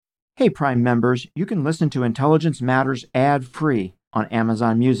Hey, Prime members, you can listen to Intelligence Matters ad-free on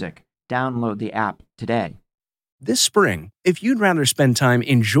Amazon Music. Download the app today. This spring, if you'd rather spend time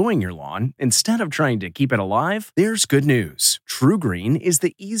enjoying your lawn instead of trying to keep it alive, there's good news. TruGreen is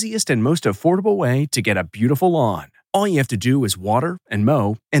the easiest and most affordable way to get a beautiful lawn. All you have to do is water and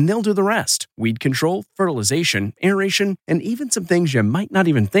mow, and they'll do the rest. Weed control, fertilization, aeration, and even some things you might not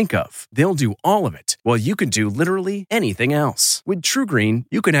even think of. They'll do all of it, while you can do literally anything else. With TruGreen,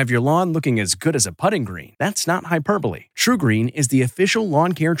 you can have your lawn looking as good as a putting green. That's not hyperbole. TruGreen is the official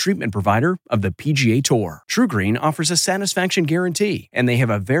lawn care treatment provider of the PGA Tour. TruGreen offers a satisfaction guarantee, and they have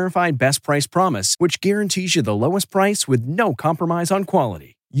a verified best price promise, which guarantees you the lowest price with no compromise on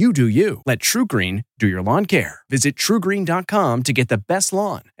quality. You do you. Let TruGreen do your lawn care. Visit TruGreen.com to get the best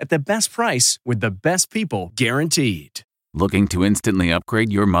lawn at the best price with the best people guaranteed. Looking to instantly upgrade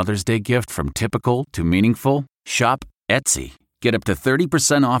your Mother's Day gift from typical to meaningful? Shop Etsy. Get up to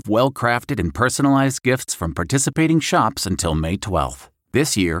 30% off well-crafted and personalized gifts from participating shops until May 12th.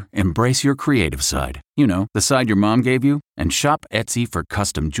 This year, embrace your creative side. You know, the side your mom gave you. And shop Etsy for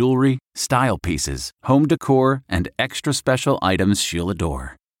custom jewelry, style pieces, home decor, and extra special items she'll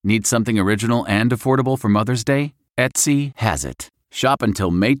adore. Need something original and affordable for Mother's Day? Etsy has it. Shop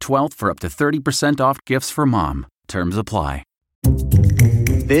until May 12th for up to 30% off gifts for mom. Terms apply.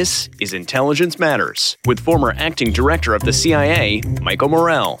 This is Intelligence Matters with former acting director of the CIA, Michael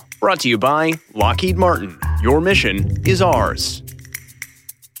Morell. Brought to you by Lockheed Martin. Your mission is ours.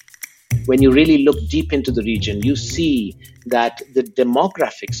 When you really look deep into the region, you see that the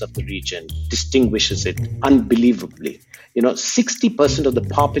demographics of the region distinguishes it unbelievably. 60% of the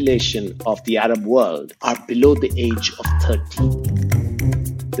population of the Arab world are below the age of 30.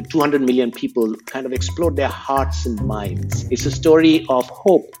 The 200 million people kind of explode their hearts and minds. It's a story of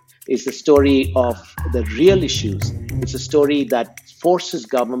hope. It's a story of the real issues. It's a story that forces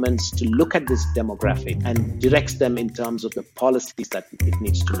governments to look at this demographic and directs them in terms of the policies that it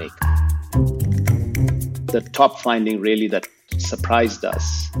needs to make. The top finding really that surprised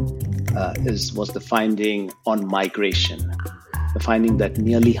us was the finding on migration. The finding that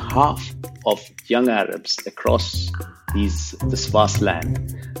nearly half of young Arabs across this vast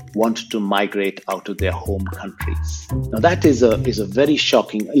land want to migrate out of their home countries. Now that is a very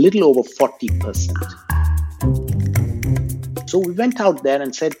shocking, a little over 40%. So we went out there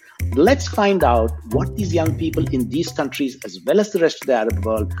and said, let's find out what these young people in these countries, as well as the rest of the Arab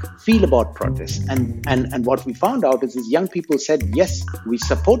world, feel about protests. And what we found out is these young people said, yes, we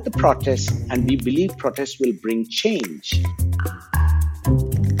support the protests and we believe protests will bring change.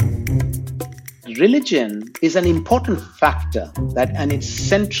 Religion is an important factor and it's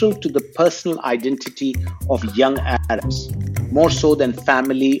central to the personal identity of young Arabs, more so than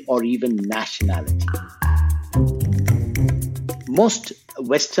family or even nationality. Most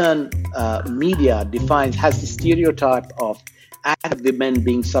Western media has the stereotype of Arab women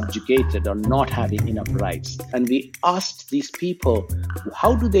being subjugated or not having enough rights. And we asked these people,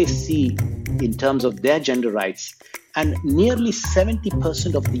 how do they see in terms of their gender rights? And nearly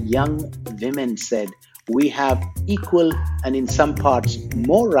 70% of the young women said, we have equal and in some parts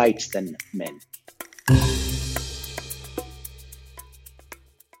more rights than men.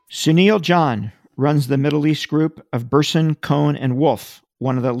 Sunil John runs the Middle East group of Burson, Cohn & Wolfe,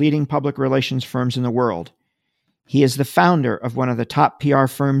 one of the leading public relations firms in the world. He is the founder of one of the top PR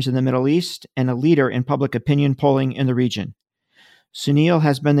firms in the Middle East and a leader in public opinion polling in the region. Sunil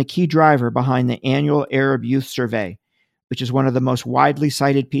has been the key driver behind the annual Arab Youth Survey, which is one of the most widely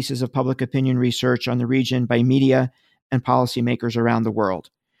cited pieces of public opinion research on the region by media and policymakers around the world.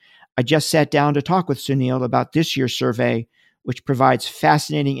 I just sat down to talk with Sunil about this year's survey, which provides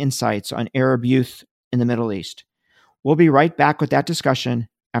fascinating insights on Arab youth in the Middle East. We'll be right back with that discussion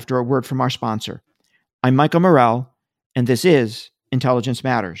after a word from our sponsor. I'm Michael Morell, and this is Intelligence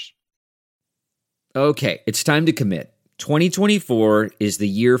Matters. Okay, it's time to commit. 2024 is the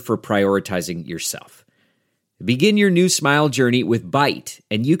year for prioritizing yourself. Begin your new smile journey with Byte,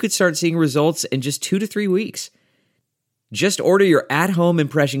 and you could start seeing results in just 2 to 3 weeks. Just order your at-home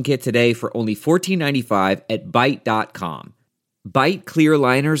impression kit today for only $14.95 at Byte.com. Byte clear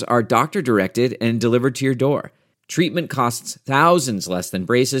liners are doctor-directed and delivered to your door. Treatment costs thousands less than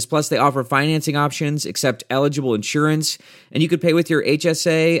braces, plus they offer financing options, accept eligible insurance, and you could pay with your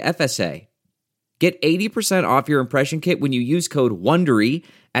HSA, FSA. Get 80% off your impression kit when you use code WONDERY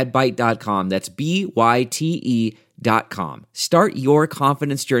at Byte.com. That's BYTE.com. Start your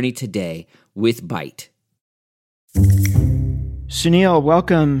confidence journey today with Byte. Sunil,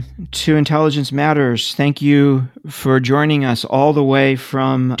 welcome to Intelligence Matters. Thank you for joining us all the way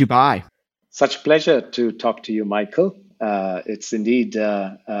from Dubai. Such pleasure to talk to you, Michael. It's indeed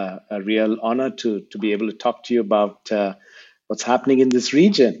a real honor to be able to talk to you about what's happening in this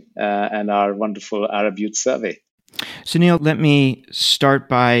region and our wonderful Arab Youth Survey. Sunil, let me start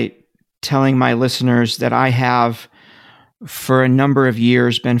by telling my listeners that I have, for a number of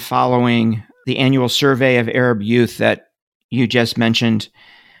years, been following the annual survey of Arab youth that you just mentioned,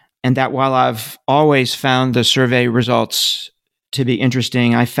 and that while I've always found the survey results to be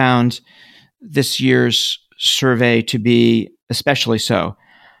interesting, I found this year's survey to be especially so.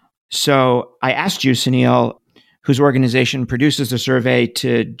 So I asked you, Sunil, whose organization produces the survey,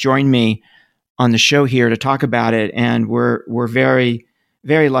 to join me on the show here to talk about it, and we're very,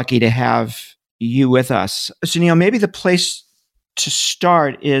 very lucky to have you with us. Sunil, maybe the place to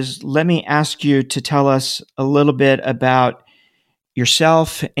start is, let me ask you to tell us a little bit about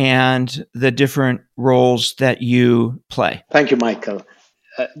yourself and the different roles that you play. Thank you, Michael.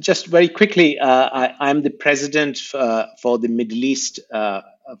 Just very quickly, I'm the president for the Middle East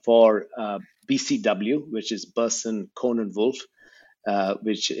for BCW, which is Burson Cohn & Wolfe,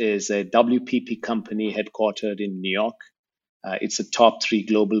 which is a WPP company headquartered in New York. It's a top 3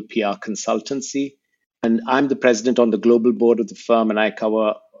 global PR consultancy. And I'm the president on the global board of the firm, and I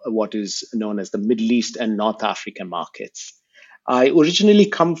cover what is known as the Middle East and North African markets. I originally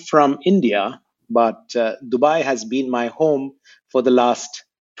come from India, but Dubai has been my home for the last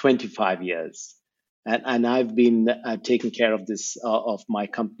 25 years. And I've been taking care of this, of my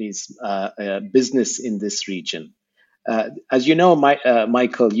company's business in this region. As you know,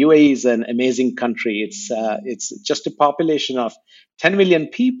 Michael, UAE is an amazing country. It's just a population of 10 million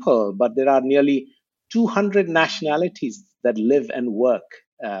people, but there are nearly 200 nationalities that live and work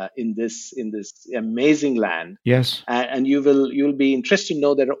in this amazing land. Yes, and you'll be interested to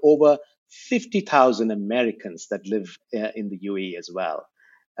know there are over 50,000 Americans that live in the UAE as well.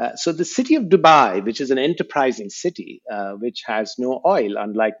 So the city of Dubai, which is an enterprising city, which has no oil,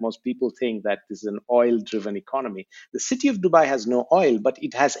 unlike most people think that this is an oil-driven economy. The city of Dubai has no oil, but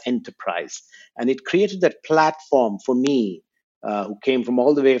it has enterprise. And it created that platform for me, who came from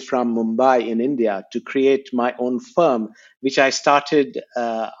all the way from Mumbai in India, to create my own firm, which I started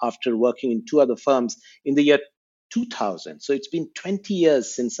after working in 2 other firms in the year 2000. So it's been 20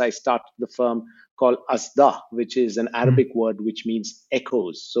 years since I started the firm called Asda, which is an Arabic word which means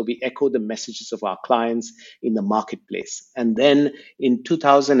echoes. So we echo the messages of our clients in the marketplace. And then in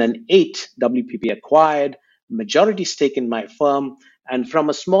 2008, WPP acquired majority stake in my firm. And from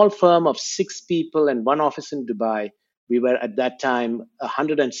a small firm of 6 people and 1 office in Dubai, we were at that time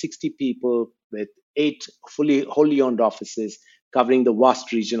 160 people with 8 wholly owned offices covering the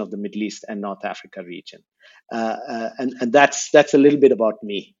vast region of the Middle East and North Africa region. And that's a little bit about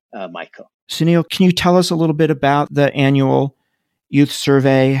me, Michael. Sunil, can you tell us a little bit about the annual youth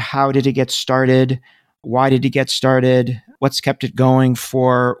survey? How did it get started? Why did it get started? What's kept it going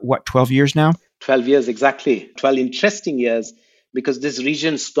for, 12 years now? 12 years, exactly. 12 interesting years, because this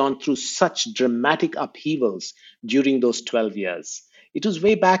region's gone through such dramatic upheavals during those 12 years. It was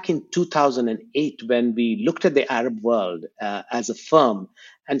way back in 2008 when we looked at the Arab world as a firm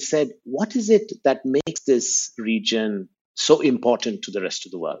and said, what is it that makes this region so important to the rest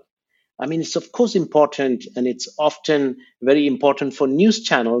of the world? I mean, it's of course important, and it's often very important for news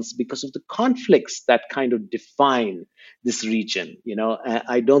channels because of the conflicts that kind of define this region. You know,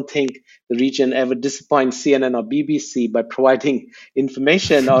 I don't think the region ever disappoints CNN or BBC by providing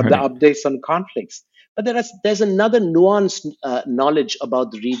information or the updates on conflicts. But there's another nuanced knowledge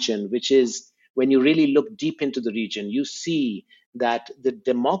about the region, which is when you really look deep into the region, you see that the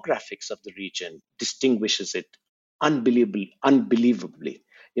demographics of the region distinguishes it unbelievably.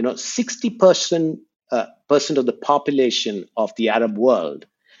 You know, 60% of the population of the Arab world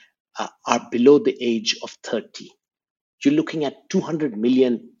are below the age of 30. You're looking at 200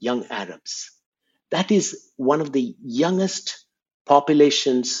 million young Arabs. That is one of the youngest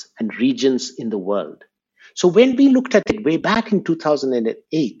populations and regions in the world. So when we looked at it way back in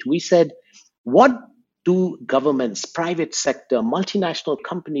 2008, we said, what do governments, private sector, multinational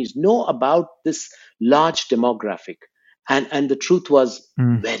companies know about this large demographic? And the truth was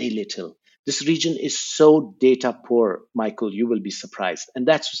very little. This region is so data poor, Michael, you will be surprised. And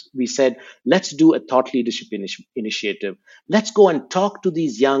we said, let's do a thought leadership initiative. Let's go and talk to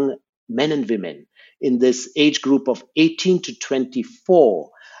these young men and women in this age group of 18 to 24.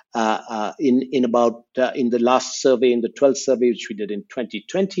 In the last survey, in the 12th survey, which we did in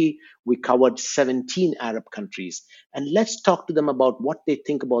 2020, we covered 17 Arab countries. And let's talk to them about what they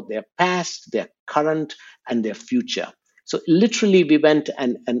think about their past, their current, and their future. So literally, we went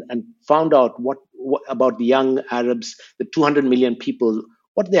and found out what about the young Arabs, the 200 million people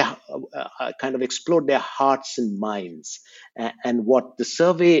what they kind of explore their hearts and minds. And what the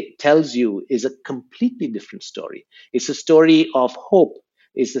survey tells you is a completely different story. It's a story of hope.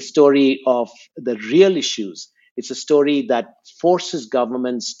 It's a story of the real issues. It's a story that forces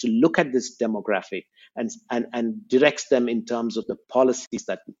governments to look at this demographic and directs them in terms of the policies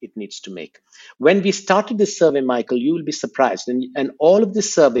that it needs to make. When we started this survey, Michael, you will be surprised. And all of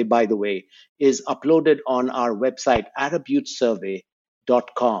this survey, by the way, is uploaded on our website,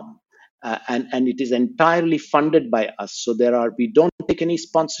 ArabYouthSurvey.com. And it is entirely funded by us. So we don't take any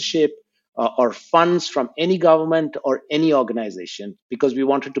sponsorship or funds from any government or any organization, because we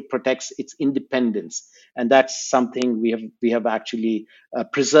wanted to protect its independence. And that's something we have actually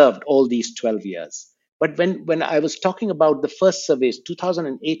preserved all these 12 years. But when I was talking about the first surveys,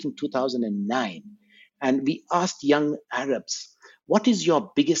 2008 and 2009, and we asked young Arabs, what is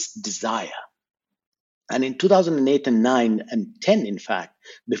your biggest desire? And in 2008 and 9 and 10, in fact,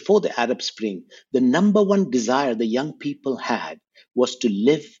 before the Arab Spring, the number one desire the young people had was to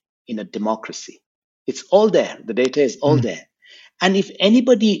live in a democracy. It's all there. The data is all there. And if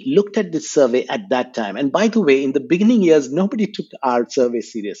anybody looked at this survey at that time, and by the way, in the beginning years, nobody took our survey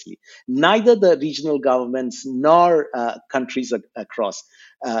seriously, neither the regional governments nor countries across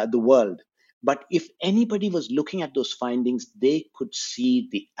the world. But if anybody was looking at those findings, they could see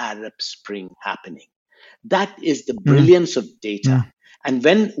the Arab Spring happening. That is the brilliance of data. And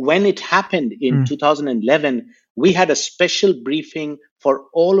when it happened in 2011, we had a special briefing for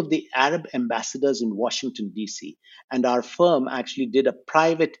all of the Arab ambassadors in Washington, D.C. And our firm actually did a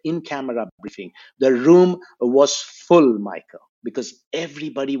private in-camera briefing. The room was full, Michael, because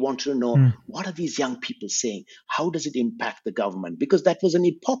everybody wanted to know, what are these young people saying? How does it impact the government? Because that was an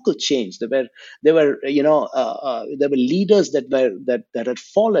epochal change. There were leaders that had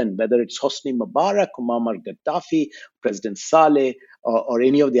fallen, whether it's Hosni Mubarak, Muammar Gaddafi, President Saleh, or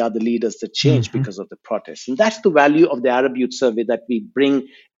any of the other leaders that changed because of the protests. And that's the value of the Arab Youth Survey that we bring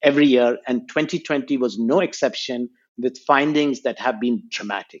every year. And 2020 was no exception, with findings that have been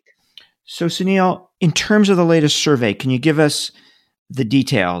dramatic. So, Sunil, in terms of the latest survey, can you give us the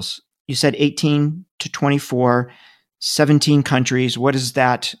details? You said 18 to 24, 17 countries. What is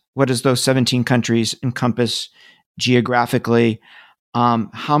that? What does those 17 countries encompass geographically?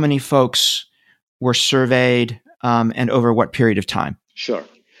 How many folks were surveyed, and over what period of time? Sure.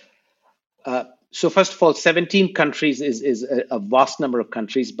 So first of all, 17 countries is a vast number of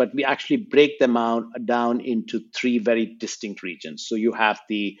countries, but we actually break them down into three very distinct regions. So you have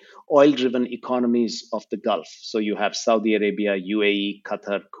the oil-driven economies of the Gulf. So you have Saudi Arabia, UAE,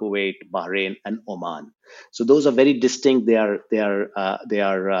 Qatar, Kuwait, Bahrain, and Oman. So those are very distinct. They are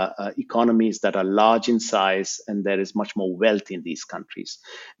economies that are large in size, and there is much more wealth in these countries.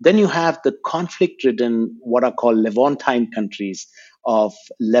 Then you have the conflict-ridden, what are called Levantine countries of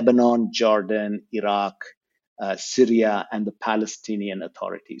Lebanon, Jordan, Iraq, Syria, and the Palestinian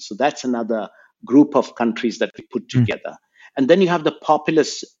Authority. So that's another group of countries that we put together. And then you have the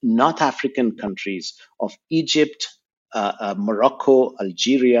populous North African countries of Egypt, Morocco,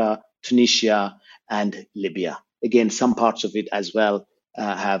 Algeria, Tunisia, and Libya. Again, some parts of it as well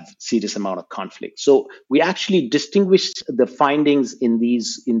have serious amount of conflict. So we actually distinguished the findings in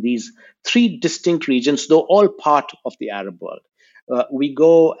these three distinct regions, though all part of the Arab world. We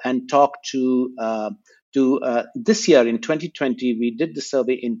go and talk to this year in 2020, we did the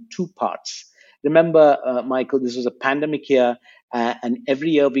survey in two parts. Remember, Michael, this was a pandemic year, and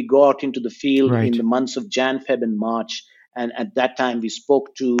every year we go out into the field in the months of Jan, Feb, and March. And at that time, we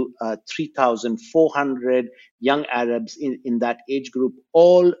spoke to 3,400 young Arabs in that age group,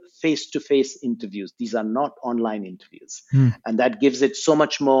 all face-to-face interviews. These are not online interviews. And that gives it so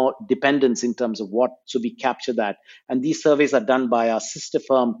much more dependence in terms of so we capture that. And these surveys are done by our sister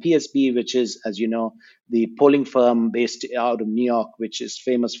firm, PSB, which is, as you know, the polling firm based out of New York, which is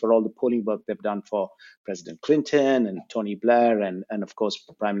famous for all the polling work they've done for President Clinton and Tony Blair and of course,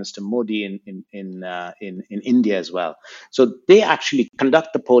 Prime Minister Modi in India as well. So they actually conduct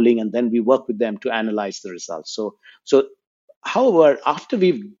the polling, and then we work with them to analyze the results. So, however, after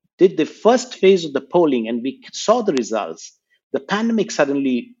we did the first phase of the polling and we saw the results, the pandemic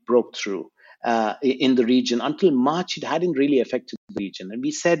suddenly broke through in the region. Until March, it hadn't really affected the region. And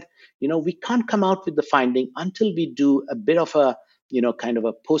we said, we can't come out with the finding until we do a bit of a, kind of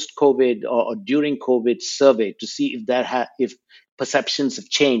a post-COVID or during COVID survey to see if perceptions have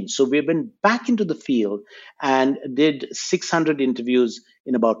changed. So we've been back into the field and did 600 interviews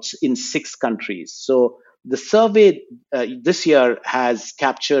in 6 countries. So the survey this year has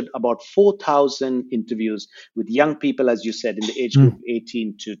captured about 4,000 interviews with young people, as you said, in the age group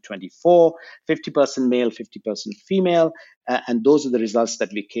 18 to 24, 50% male, 50% female. And those are the results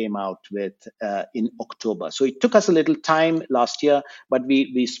that we came out with in October. So it took us a little time last year, but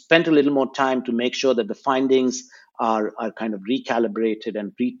we spent a little more time to make sure that the findings are kind of recalibrated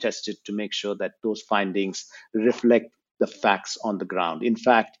and retested to make sure that those findings reflect the facts on the ground. In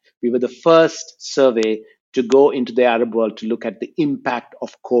fact, we were the first survey to go into the Arab world to look at the impact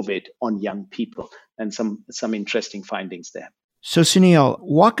of COVID on young people, and some interesting findings there. So, Sunil,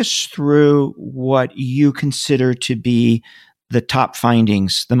 walk us through what you consider to be the top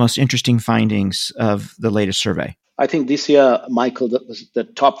findings, the most interesting findings of the latest survey. I think this year, Michael, the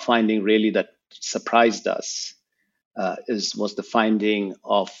top finding really that surprised us was the finding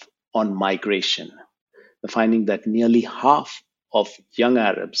on migration. The finding that nearly half of young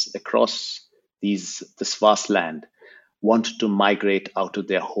Arabs across this vast land wanted to migrate out of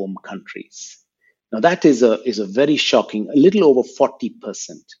their home countries. Now that is a very shocking, a little over 40%.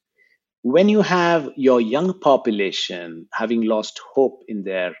 When you have your young population having lost hope in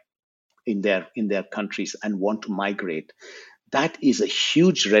their countries and want to migrate, that is a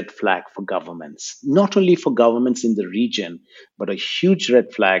huge red flag for governments, not only for governments in the region, but a huge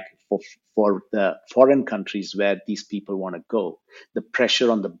red flag for the foreign countries where these people want to go. The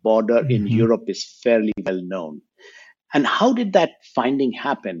pressure on the border in Europe is fairly well known. And how did that finding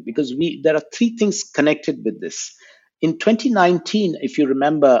happen? Because there are three things connected with this. In 2019, if you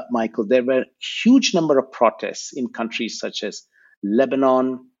remember, Michael, there were a huge number of protests in countries such as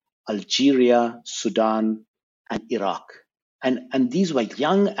Lebanon, Algeria, Sudan, and Iraq. And these were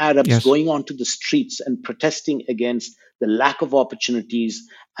young Arabs going onto the streets and protesting against the lack of opportunities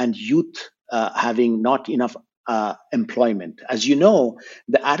and youth having not enough employment. As you know,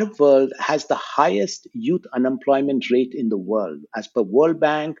 the Arab world has the highest youth unemployment rate in the world. As per World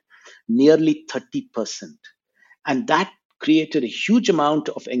Bank, nearly 30%. And that created a huge amount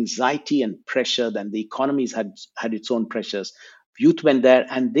of anxiety and pressure. Then the economies had its own pressures. Youth went there,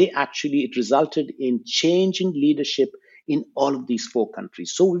 and it resulted in changing leadership in all of these four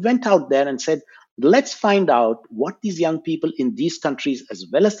countries. So we went out there and said, let's find out what these young people in these countries, as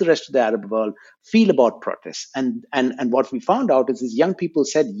well as the rest of the Arab world, feel about protests. And what we found out is these young people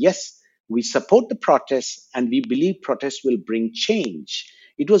said, yes, we support the protests, and we believe protests will bring change.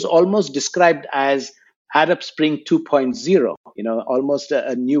 It was almost described as Arab Spring 2.0, almost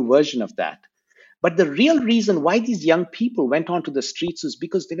a new version of that. But the real reason why these young people went onto the streets is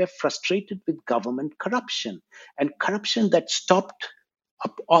because they were frustrated with government corruption, and corruption that stopped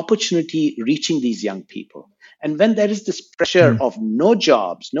opportunity reaching these young people. And when there is this pressure of no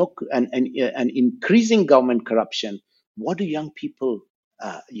jobs, and increasing government corruption, what do young people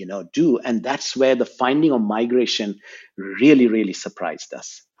do? And that's where the finding of migration really, really surprised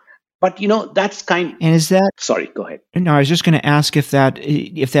us. But that's kind. And is that? Sorry, go ahead. No, I was just going to ask if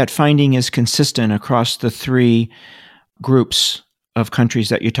that finding is consistent across the three groups of countries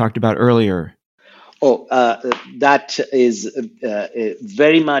that you talked about earlier. Oh, that is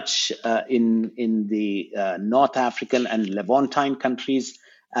very much in the North African and Levantine countries,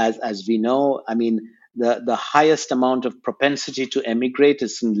 as we know. I mean, the highest amount of propensity to emigrate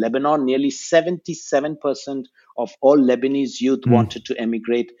is in Lebanon. Nearly 77% of all Lebanese youth wanted to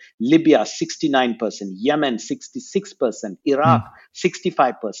emigrate. Libya, 69%. Yemen, 66%. Iraq,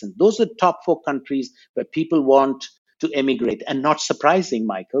 65%. Those are the top four countries where people want to emigrate. And not surprising,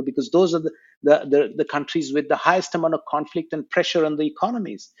 Michael, because those are the countries with the highest amount of conflict and pressure on the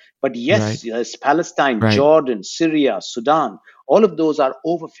economies. But yes, Palestine, Jordan, Syria, Sudan, all of those are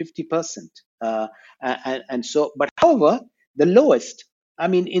over 50%. But however, the lowest, I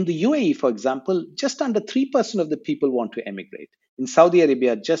mean, in the UAE, for example, just under 3% of the people want to emigrate. In Saudi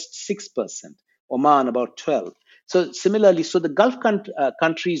Arabia, just 6%. Oman, about 12%. So similarly, the Gulf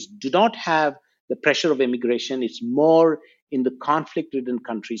countries do not have the pressure of immigration. It's more in the conflict-ridden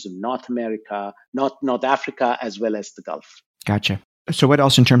countries of North Africa, as well as the Gulf. Gotcha. So what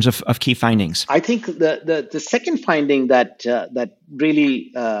else in terms of key findings? I think the second finding that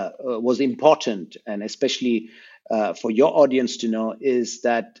really was important, and especially for your audience to know, is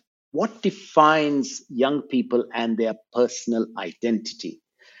that what defines young people and their personal identity.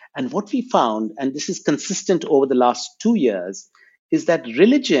 And what we found, and this is consistent over the last 2 years, is that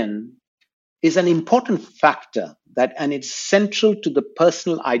religion is an important factor and it's central to the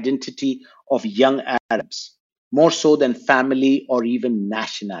personal identity of young Arabs, more so than family or even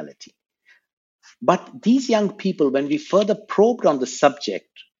nationality. But these young people, when we further probed on the subject,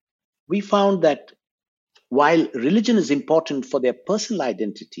 we found that while religion is important for their personal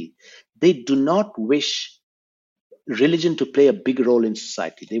identity, they do not wish religion to play a big role in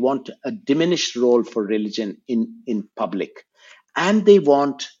society. They want a diminished role for religion in public. And they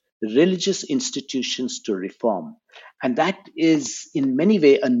want religious institutions to reform. And that is, in many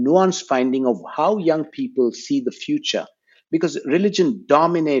ways, a nuanced finding of how young people see the future, because religion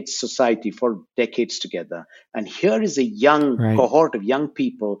dominates society for decades together. And here is a young cohort of young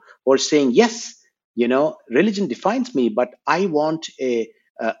people who are saying, yes, religion defines me, but I want a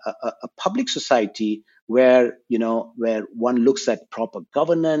public society where one looks at proper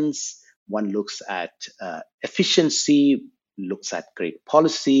governance, one looks at efficiency, looks at great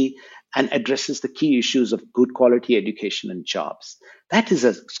policy, and addresses the key issues of good quality education and jobs. That is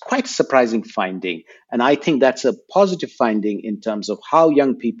a quite surprising finding. And I think that's a positive finding in terms of how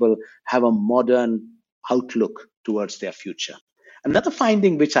young people have a modern outlook towards their future. Another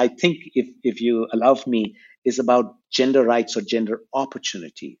finding, which I think, if you allow me, is about gender rights or gender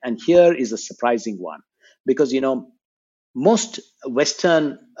opportunity. And here is a surprising one, because, most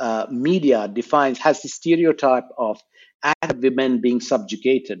Western media has the stereotype of Arab women being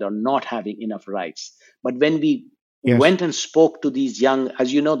subjugated or not having enough rights. But when we went and spoke to these young,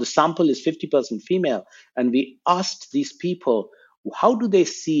 as you know, the sample is 50% female, and we asked these people, how do they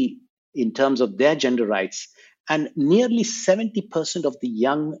see in terms of their gender rights? And nearly 70% of the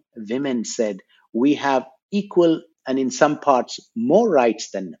young women said, we have equal and in some parts more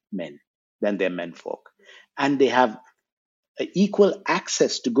rights than their menfolk. And they have equal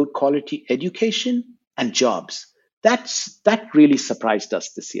access to good quality education and jobs. That really surprised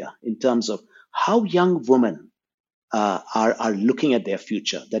us this year in terms of how young women are looking at their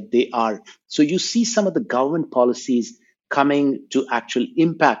future. So you see some of the government policies coming to actual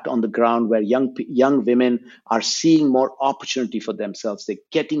impact on the ground, where young women are seeing more opportunity for themselves. They're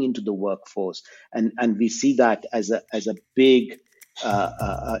getting into the workforce, and we see that as a big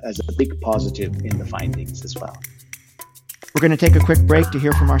positive in the findings as well. We're going to take a quick break to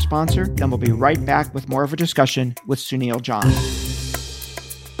hear from our sponsor. Then we'll be right back with more of a discussion with Sunil John.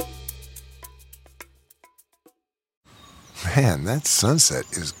 Man, that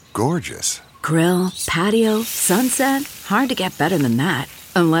sunset is gorgeous. Grill, patio, sunset. Hard to get better than that.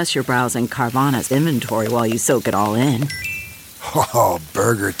 Unless you're browsing Carvana's inventory while you soak it all in. Oh,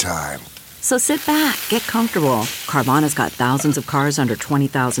 burger time. So sit back, get comfortable. Carvana's got thousands of cars under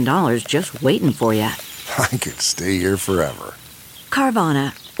 $20,000 just waiting for you. I could stay here forever.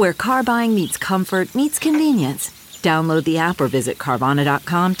 Carvana, where car buying meets comfort, meets convenience. Download the app or visit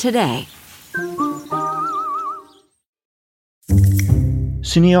Carvana.com today.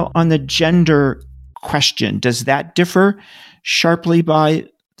 Sunil, on the gender question, does that differ sharply by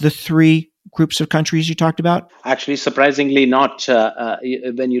the three groups of countries you talked about? Actually, surprisingly not.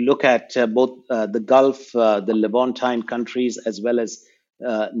 When you look at both the Gulf, the Levantine countries, as well as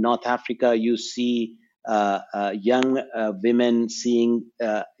North Africa, you see young women seeing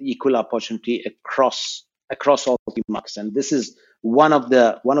equal opportunity across all the markets, and this is one of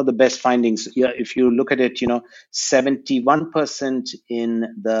the best findings. If you look at it, 71% in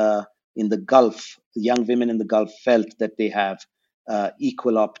the Gulf, young women in the Gulf felt that they have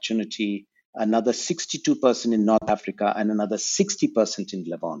equal opportunity. Another 62% in North Africa, and another 60% in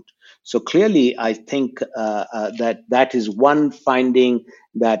Levant. So clearly, I think that is one finding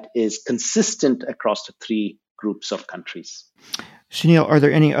that is consistent across the three groups of countries. Sunil, are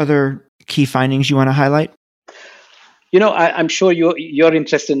there any other key findings you want to highlight? I'm sure you're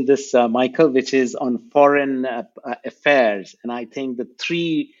interested in this, Michael, which is on foreign affairs, and I think the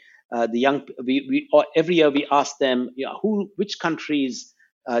three every year we ask them, which countries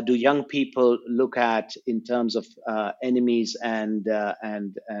do young people look at in terms of enemies and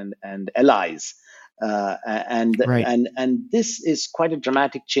allies, and this is quite a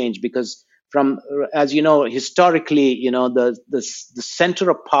dramatic change, because as you know, historically, the center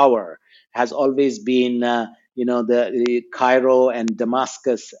of power has always been the Cairo and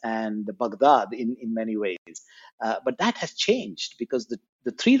Damascus and Baghdad in many ways, but that has changed, because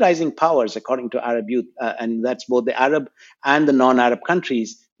the three rising powers, according to Arab Youth, and that's both the Arab and the non-Arab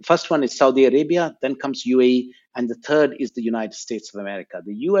countries. The first one is Saudi Arabia, then comes UAE, and the third is the United States of America.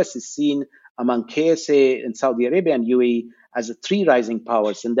 The US is seen among KSA and Saudi Arabia and UAE as the three rising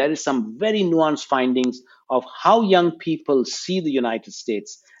powers. And there is some very nuanced findings of how young people see the United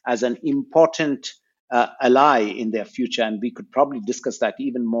States as an important ally in their future. And we could probably discuss that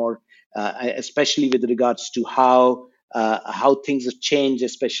even more, especially with regards to how things have changed,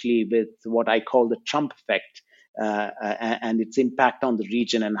 especially with what I call the Trump effect and its impact on the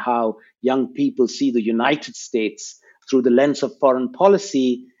region, and how young people see the United States through the lens of foreign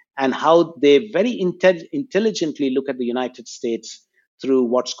policy, and how they very intelligently look at the United States through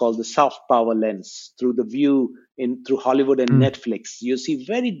what's called the soft power lens, through the view through Hollywood and Netflix. You see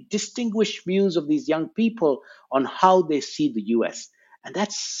very distinguished views of these young people on how they see the US. And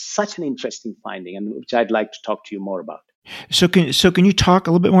that's such an interesting finding, and which I'd like to talk to you more about. So can you talk a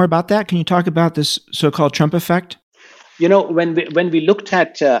little bit more about that? Can you talk about this so-called Trump effect? When we looked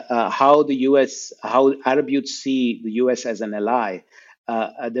at how Arab youth see the US as an ally,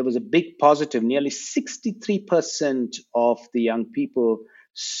 there was a big positive. Nearly 63% of the young people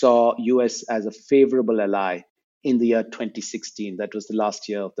saw US as a favorable ally in the year 2016. That was the last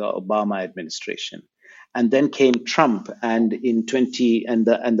year of the Obama administration. And then came Trump, and in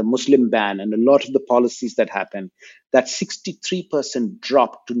the Muslim ban and a lot of the policies that happened, that 63%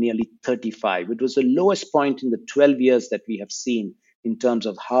 dropped to nearly 35%. It was the lowest point in the 12 years that we have seen in terms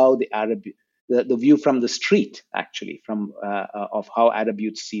of how the view from the street, actually, of how Arab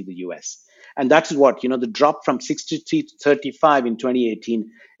youth see the US. And that's what, the drop from 63 to 35 in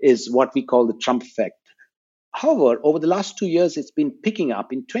 2018 is what we call the Trump effect. However, over the last 2 years, it's been picking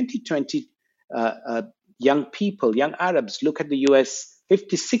up. In 2020, young Arabs look at the US,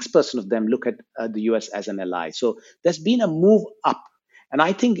 56% of them look at the US as an ally. So there's been a move up. And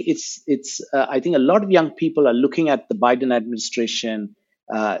I think I think a lot of young people are looking at the Biden administration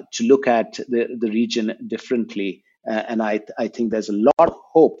to look at the region differently. And I think there's a lot of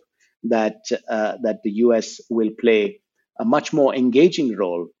hope that the US will play a much more engaging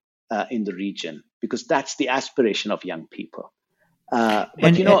role in the region, because that's the aspiration of young people.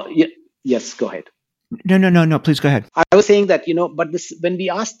 Yes, go ahead. No, please go ahead. I was saying that, when we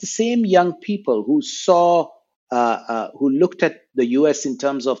asked the same young people who looked at the US in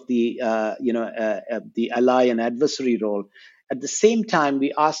terms of the ally and adversary role, at the same time,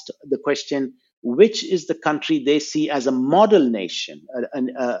 we asked the question, which is the country they see as a model nation,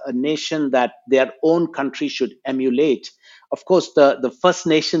 a nation that their own country should emulate. Of course, the first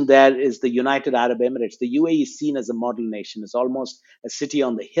nation there is the United Arab Emirates. The UAE is seen as a model nation. It's almost a city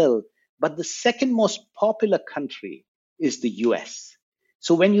on the hill. But the second most popular country is the US.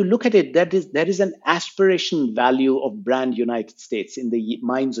 So when you look at it, there is an aspiration value of brand United States in the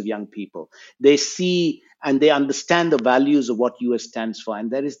minds of young people. They see and they understand the values of what US stands for. And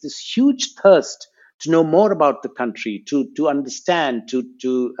there is this huge thirst to know more about the country, to understand, to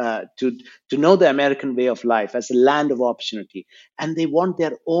know the American way of life as a land of opportunity. And they want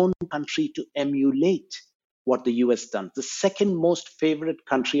their own country to emulate what the US done. The second most favorite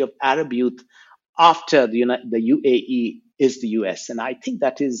country of Arab youth after the UAE is the US. And I think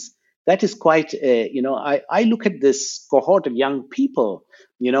that is quite, I look at this cohort of young people,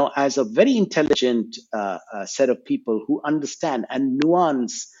 as a very intelligent set of people who understand and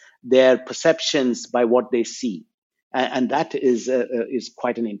nuance their perceptions by what they see. And that is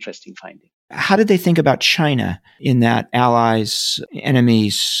quite an interesting finding. How did they think about China in that allies,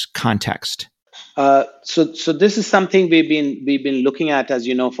 enemies context? So this is something we've been looking at, as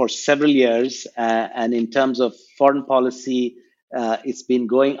you know, for several years. And in terms of foreign policy, it's been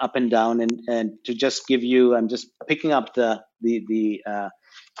going up and down. And to just give you, I'm just picking up the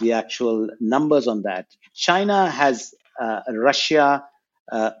actual numbers on that. China has Russia,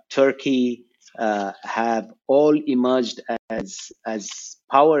 Turkey have all emerged as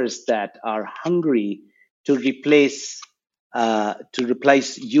powers that are hungry to replace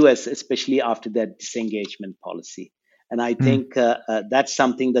US, especially after their disengagement policy. And I think that's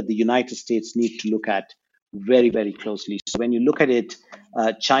something that the United States need to look at very, very closely. So when you look at it,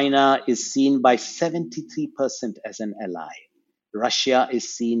 China is seen by 73% as an ally. Russia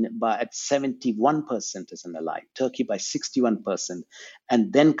is seen at 71% as an ally, Turkey by 61%,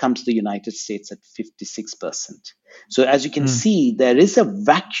 and then comes the United States at 56%. So as you can see, there is a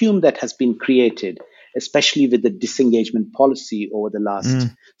vacuum that has been created, especially with the disengagement policy over the last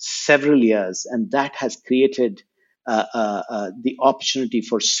several years. And that has created the opportunity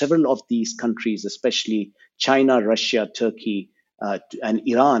for several of these countries, especially China, Russia, Turkey, and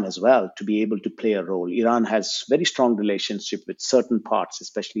Iran as well, to be able to play a role. Iran has very strong relationship with certain parts,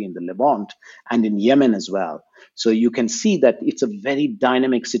 especially in the Levant and in Yemen as well. So you can see that it's a very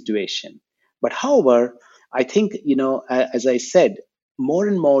dynamic situation. But however, I think, as I said, more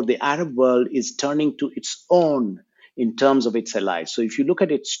and more the Arab world is turning to its own in terms of its allies. So if you look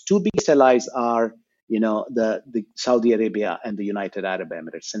at its two biggest allies are, the Saudi Arabia and the United Arab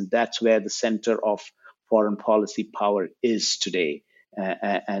Emirates. And that's where the center of foreign policy power is today.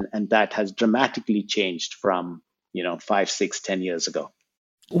 And that has dramatically changed from, 5, 6, 10 years ago.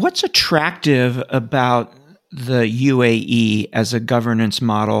 What's attractive about the UAE as a governance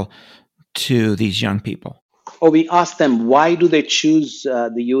model to these young people? Or we asked them, why do they choose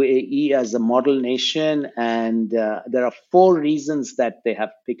the UAE as a model nation? And there are 4 reasons that they have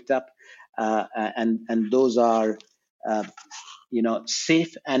picked up. And those are,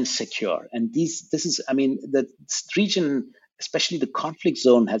 safe and secure. And the region, especially the conflict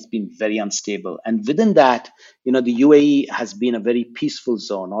zone, has been very unstable. And within that, the UAE has been a very peaceful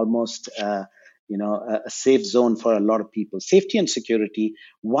zone, almost, a safe zone for a lot of people. Safety and security,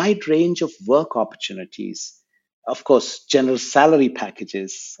 wide range of work opportunities. Of course, generous salary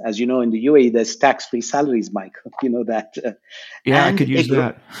packages. As you know, in the UAE, there's tax-free salaries, Michael. You know that. Yeah, I could use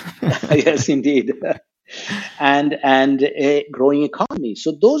that. Yes, indeed. And a growing economy.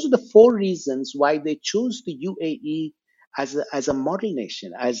 So those are the 4 reasons why they chose the UAE as a model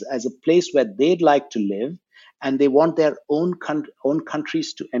nation, as a place where they'd like to live, and they want their own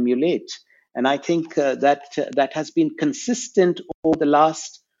countries to emulate. And I think that has been consistent over the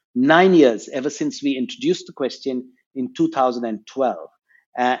last 9 years, ever since we introduced the question in 2012.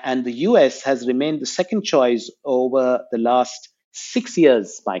 And the US has remained the second choice over the last 6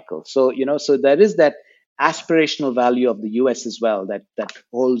 years, Michael. So, so there is that aspirational value of the US as well that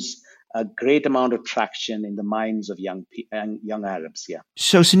holds a great amount of traction in the minds of young Arabs. Yeah.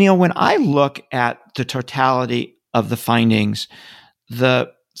 So, Sunil, when I look at the totality of the findings,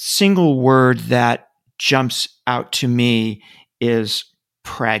 the single word that jumps out to me is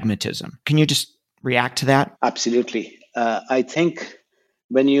pragmatism. Can you just react to that? Absolutely. I think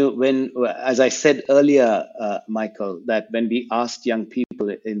as I said earlier, Michael, that when we asked young people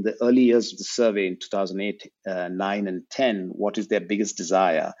in the early years of the survey in 2008, 9, and 10, what is their biggest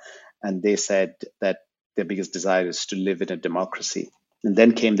desire? And they said that their biggest desire is to live in a democracy. And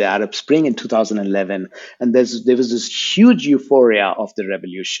then came the Arab Spring in 2011, and there was this huge euphoria of the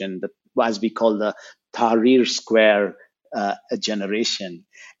revolution, as we call the Tahrir Square generation.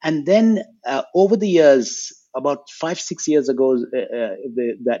 And then over the years, about 5-6 years ago,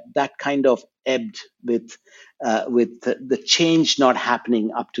 that kind of ebbed with the change not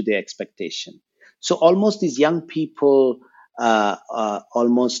happening up to their expectation. So almost these young people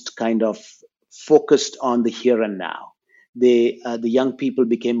almost kind of focused on the here and now. The young people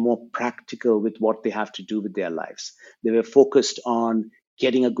became more practical with what they have to do with their lives. They were focused on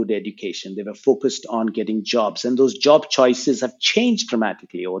getting a good education. They were focused on getting jobs. And those job choices have changed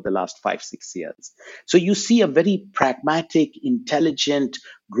dramatically over the last 5-6 years. So you see a very pragmatic, intelligent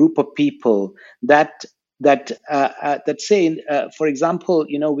group of people that say, for example,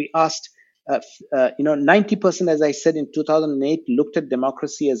 we asked, 90%, as I said, in 2008, looked at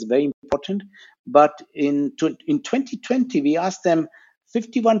democracy as very important. But in 2020, we asked them,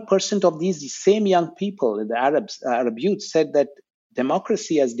 51% of these same young people, the Arab youth, said that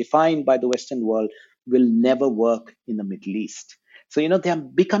democracy as defined by the Western world will never work in the Middle East. So, they are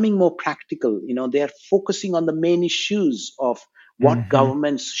becoming more practical. They are focusing on the main issues of what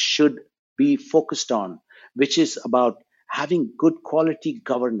governments should be focused on, which is about having good quality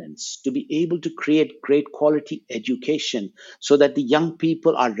governance, to be able to create great quality education so that the young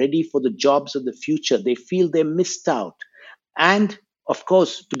people are ready for the jobs of the future. They feel they missed out. And of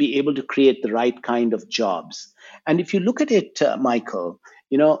course, to be able to create the right kind of jobs. And if you look at it, Michael,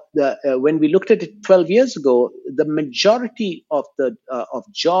 when we looked at it 12 years ago, the majority of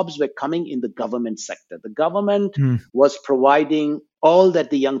jobs were coming in the government sector. The government was providing all that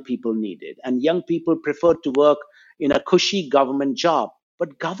the young people needed, and young people preferred to work in a cushy government job.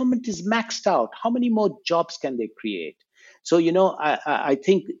 But government is maxed out. How many more jobs can they create? So, I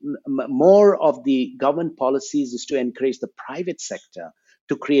think more of the government policies is to encourage the private sector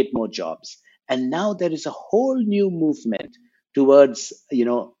to create more jobs. And now there is a whole new movement towards,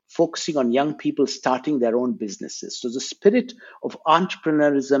 focusing on young people starting their own businesses. So the spirit of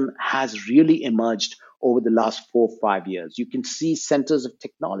entrepreneurship has really emerged over the last 4 or 5 years. You can see centers of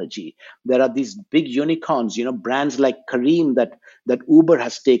technology. There are these big unicorns, brands like Careem that Uber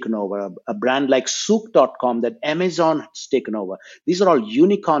has taken over, a brand like Souk.com that Amazon has taken over. These are all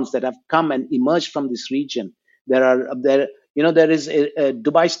unicorns that have come and emerged from this region. There is a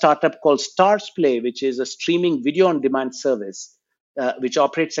Dubai startup called Starzplay, which is a streaming video on demand service, which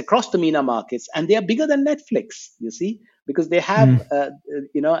operates across the MENA markets, and they are bigger than Netflix, you see, because they have,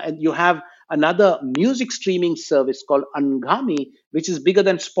 and you have another music streaming service called Angami, which is bigger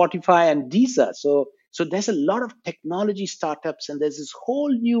than Spotify and Deezer. So there's a lot of technology startups, and there's this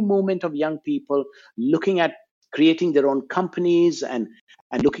whole new movement of young people looking at creating their own companies and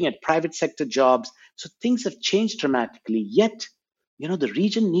looking at private sector jobs. So things have changed dramatically. Yet, the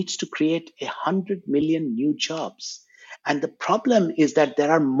region needs to create 100 million new jobs. And the problem is that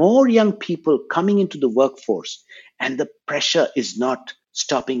there are more young people coming into the workforce, and the pressure is not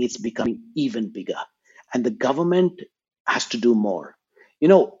stopping. It's becoming even bigger. and the government has to do more.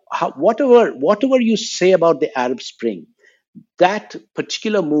 Whatever you say about the Arab Spring, that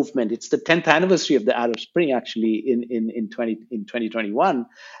particular movement, it's the 10th anniversary of the Arab Spring, actually, in 2021.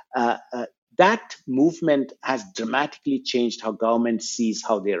 That movement has dramatically changed how government sees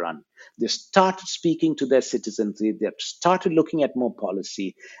how they run. They started speaking to their citizens. They started looking at more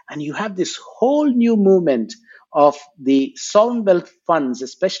policy. And you have this whole new movement of the sovereign wealth funds,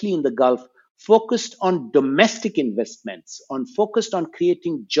 especially in the Gulf, focused on domestic investments, focused on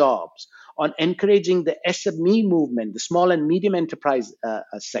creating jobs, on encouraging the SME movement, the small and medium enterprise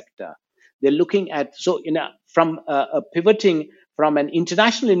sector. They're looking at, pivoting from an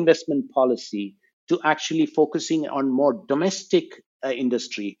international investment policy to actually focusing on more domestic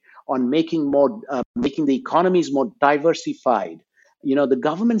industry, on making the economies more diversified. The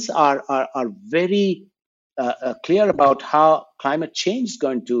governments are very clear about how climate change is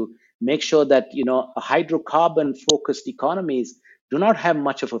going to make sure that hydrocarbon focused economies do not have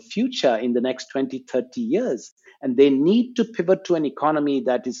much of a future in the next 20, 30 years. And they need to pivot to an economy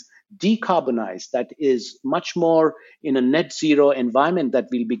that is decarbonized, that is much more in a net zero environment that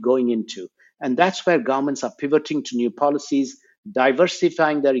we'll be going into. And that's where governments are pivoting to new policies,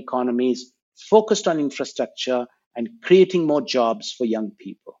 diversifying their economies, focused on infrastructure, and creating more jobs for young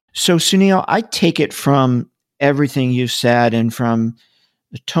people. So, Sunil, I take it from everything you've said and from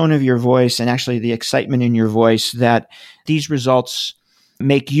the tone of your voice and actually the excitement in your voice that these results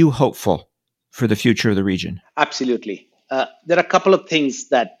make you hopeful for the future of the region. Absolutely. There are a couple of things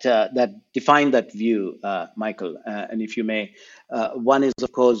that define that view, Michael, and if you may. One is,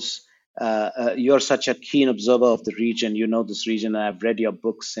 of course, you're such a keen observer of the region. You know this region. I've read your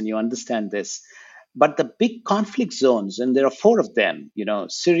books and you understand this. But the big conflict zones, and there are 4 of them,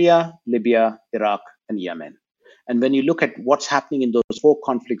 Syria, Libya, Iraq, and Yemen. And when you look at what's happening in those 4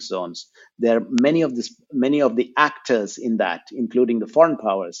 conflict zones, there are many of the actors in that, including the foreign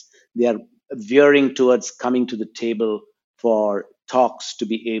powers, they are veering towards coming to the table for talks to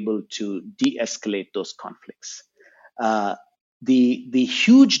be able to de-escalate those conflicts. The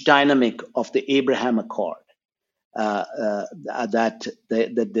huge dynamic of the Abraham Accord that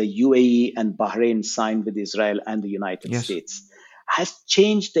the UAE and Bahrain signed with Israel and the United States has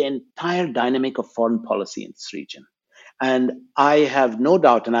changed the entire dynamic of foreign policy in this region. And I have no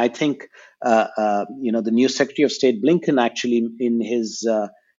doubt, and I think the new Secretary of State Blinken actually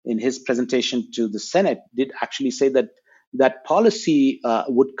in his presentation to the Senate did actually say that policy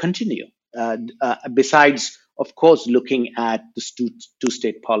would continue. Besides, of course, looking at the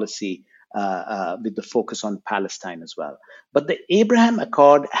two-state policy with the focus on Palestine as well. But the Abraham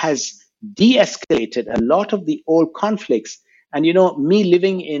Accord has de-escalated a lot of the old conflicts. And, me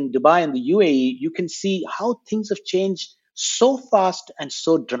living in Dubai and the UAE, you can see how things have changed so fast and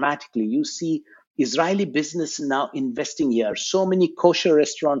so dramatically. You see Israeli business now investing here. So many kosher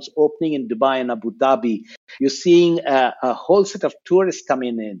restaurants opening in Dubai and Abu Dhabi. You're seeing a whole set of tourists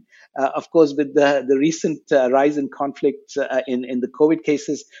coming in. Of course, with the recent rise in conflict in the COVID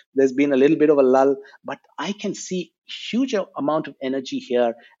cases, there's been a little bit of a lull. But I can see huge amount of energy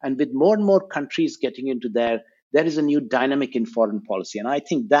here. And with more and more countries getting into there is a new dynamic in foreign policy. And I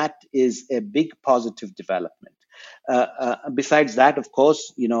think that is a big positive development. Besides that, of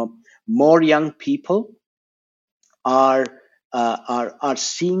course, more young people are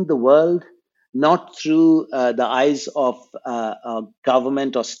seeing the world not through the eyes of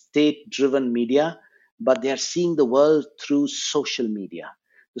government or state-driven media, but they are seeing the world through social media.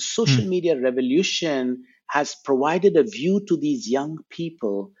 The social media revolution has provided a view to these young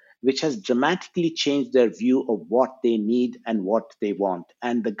people which has dramatically changed their view of what they need and what they want.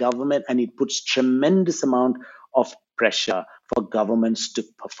 And the government, and it puts tremendous amount of pressure for governments to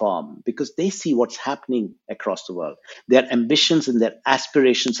perform because they see what's happening across the world. Their ambitions and their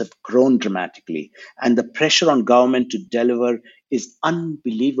aspirations have grown dramatically, and the pressure on government to deliver is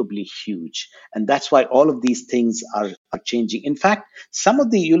unbelievably huge. And that's why all of these things are changing. In fact,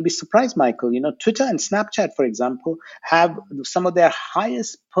 you'll be surprised, Michael, Twitter and Snapchat, for example, have some of their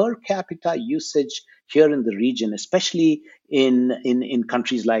highest per capita usage here in the region, especially in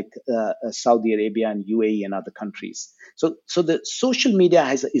countries like Saudi Arabia and UAE and other countries. So the social media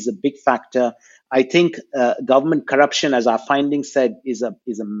is a big factor. I think government corruption, as our findings said, is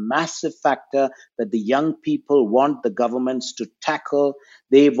a massive factor that the young people want the governments to tackle.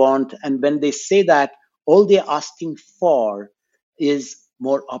 They want, and when they say that, all they're asking for is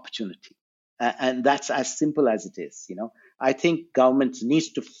more opportunity. And that's as simple as it is. I think governments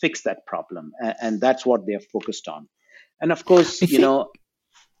needs to fix that problem, and that's what they're focused on. And of course,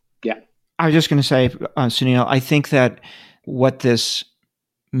 I was just going to say, Sunil, I think that what this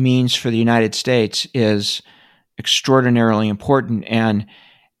means for the United States is extraordinarily important, and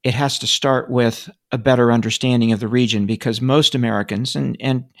it has to start with a better understanding of the region, because most Americans,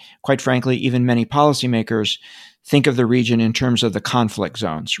 and quite frankly, even many policymakers, think of the region in terms of the conflict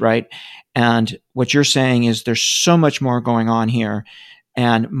zones, right? And what you're saying is there's so much more going on here,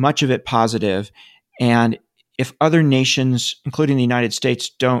 and much of it positive. And if other nations, including the United States,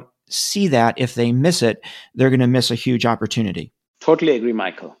 don't see that, if they miss it, they're going to miss a huge opportunity. Totally agree,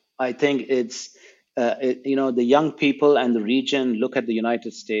 Michael. I think it's, the young people and the region look at the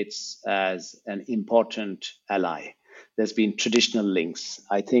United States as an important ally. There's been traditional links.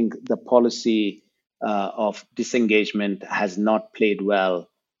 I think the policy of disengagement has not played well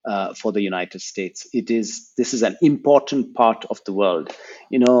for the United States. This is an important part of the world.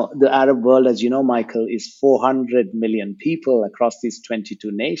 The Arab world, as you know, Michael, is 400 million people across these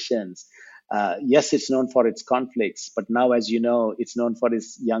 22 nations. Yes, it's known for its conflicts, but now, as you know, it's known for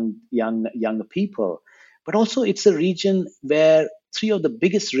its young people. But also, it's a region where three of the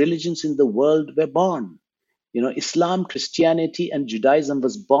biggest religions in the world were born. Islam, Christianity, and Judaism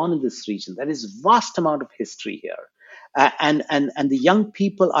was born in this region. There is vast amount of history here. And the young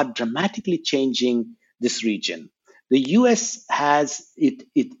people are dramatically changing this region. The US has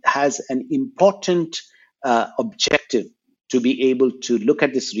an important objective to be able to look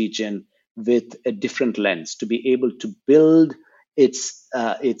at this region with a different lens, to be able to build its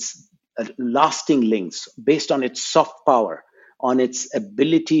lasting links based on its soft power, on its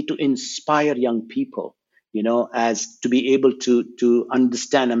ability to inspire young people, as to be able to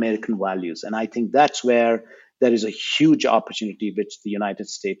understand American values. And I think that's where there is a huge opportunity which the United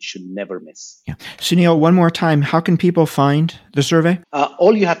States should never miss. Yeah. Sunil, one more time, how can people find the survey?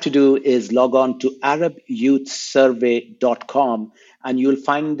 All you have to do is log on to ArabYouthSurvey.com, and you'll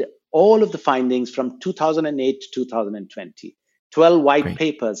find all of the findings from 2008 to 2020. 12 white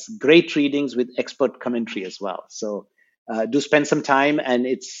papers, great readings with expert commentary as well. So do spend some time, and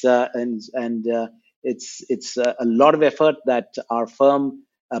it's a lot of effort that our firm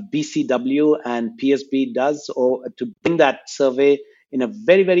BCW and PSB does, or to bring that survey in a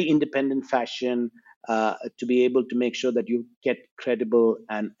very, very independent fashion, to be able to make sure that you get credible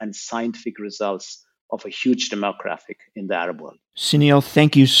and scientific results of a huge demographic in the Arab world. Sunil,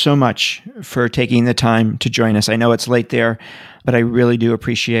 thank you so much for taking the time to join us. I know it's late there, but I really do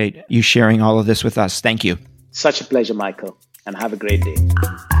appreciate you sharing all of this with us. Thank you. Such a pleasure, Michael, and have a great day.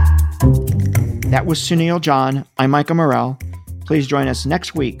 That was Sunil John. I'm Micah Morell. Please join us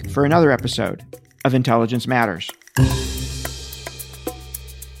next week for another episode of Intelligence Matters.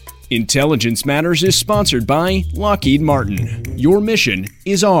 Intelligence Matters is sponsored by Lockheed Martin. Your mission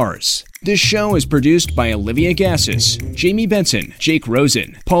is ours. This show is produced by Olivia Gassis, Jamie Benson, Jake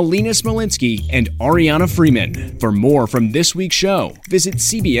Rosen, Paulina Smolinski, and Ariana Freeman. For more from this week's show, visit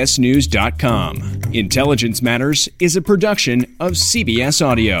cbsnews.com. Intelligence Matters is a production of CBS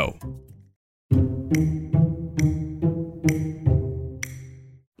Audio.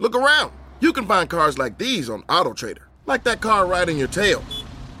 Look around. You can find cars like these on AutoTrader, like that car riding your tail.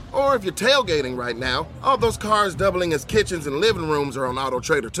 Or if you're tailgating right now, all those cars doubling as kitchens and living rooms are on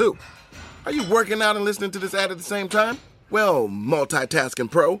AutoTrader too. Are you working out and listening to this ad at the same time? Well,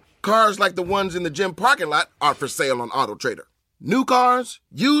 multitasking pro, cars like the ones in the gym parking lot are for sale on AutoTrader. New cars,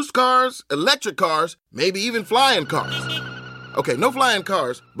 used cars, electric cars, maybe even flying cars. Okay, no flying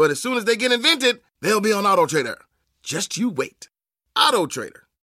cars, but as soon as they get invented, they'll be on AutoTrader. Just you wait. AutoTrader.